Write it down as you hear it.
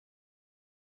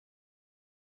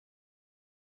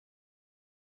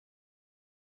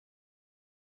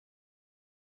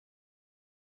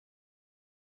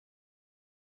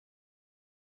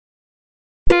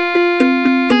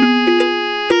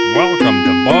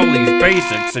Baldi's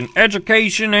Basics in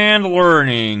Education and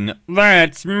Learning.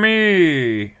 That's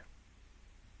me.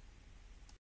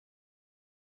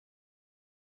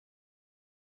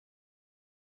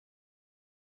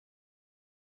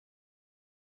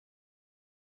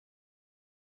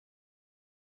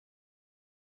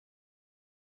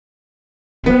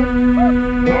 Oh,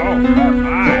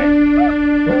 hi.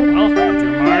 Welcome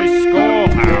to my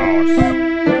schoolhouse.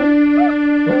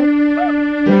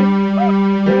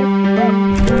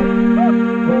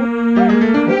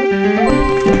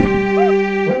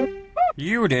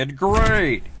 You did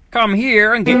great. Come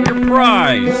here and get your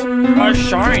prize. A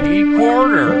shiny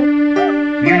quarter.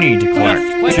 You need to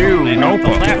collect 2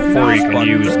 notebooks before you can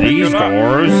use these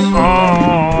doors.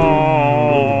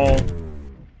 Oh.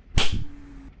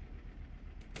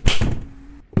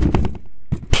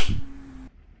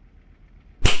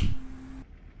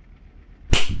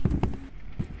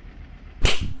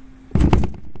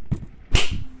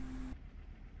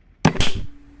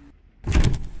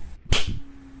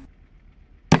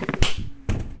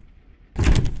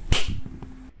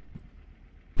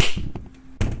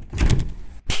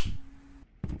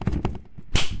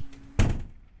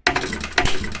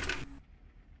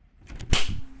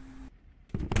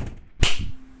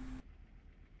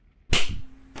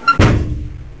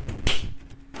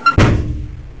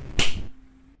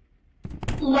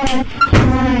 Let's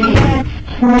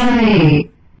play.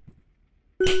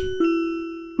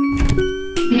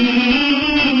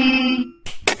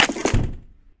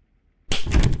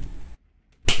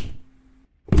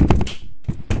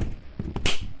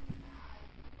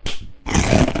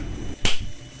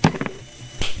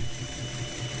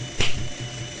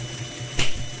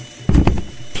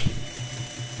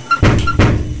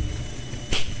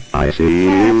 I see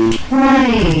you,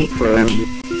 friend.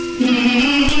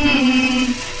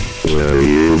 Will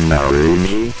you marry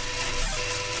me?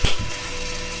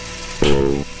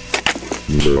 Oh,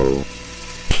 no.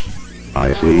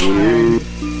 I see you,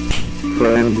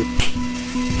 friend.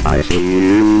 I see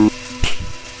you,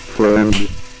 friend.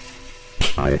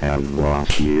 I have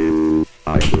lost you.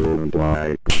 I don't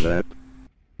like that.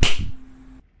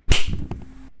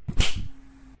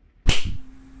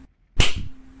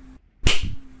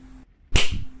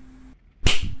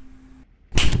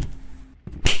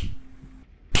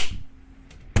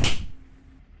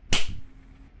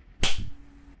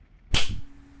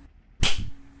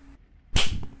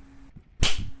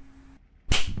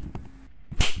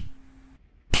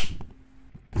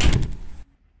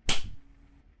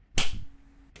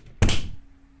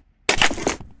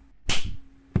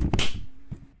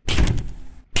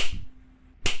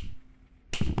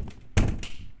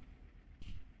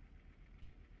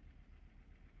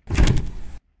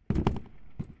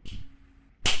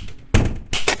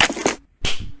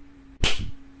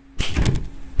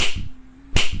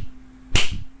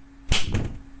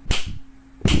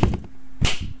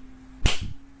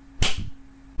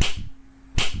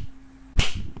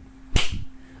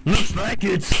 Looks like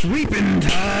it's sweeping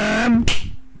time.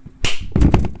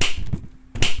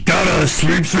 Gotta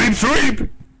sweep, sweep,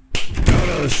 sweep.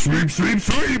 Gotta sweep, sweep,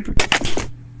 sweep.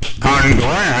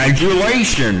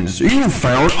 Congratulations! You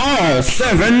found all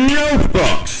 7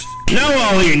 notebooks! Now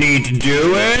all you need to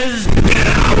do is...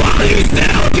 Now while you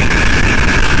still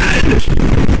can!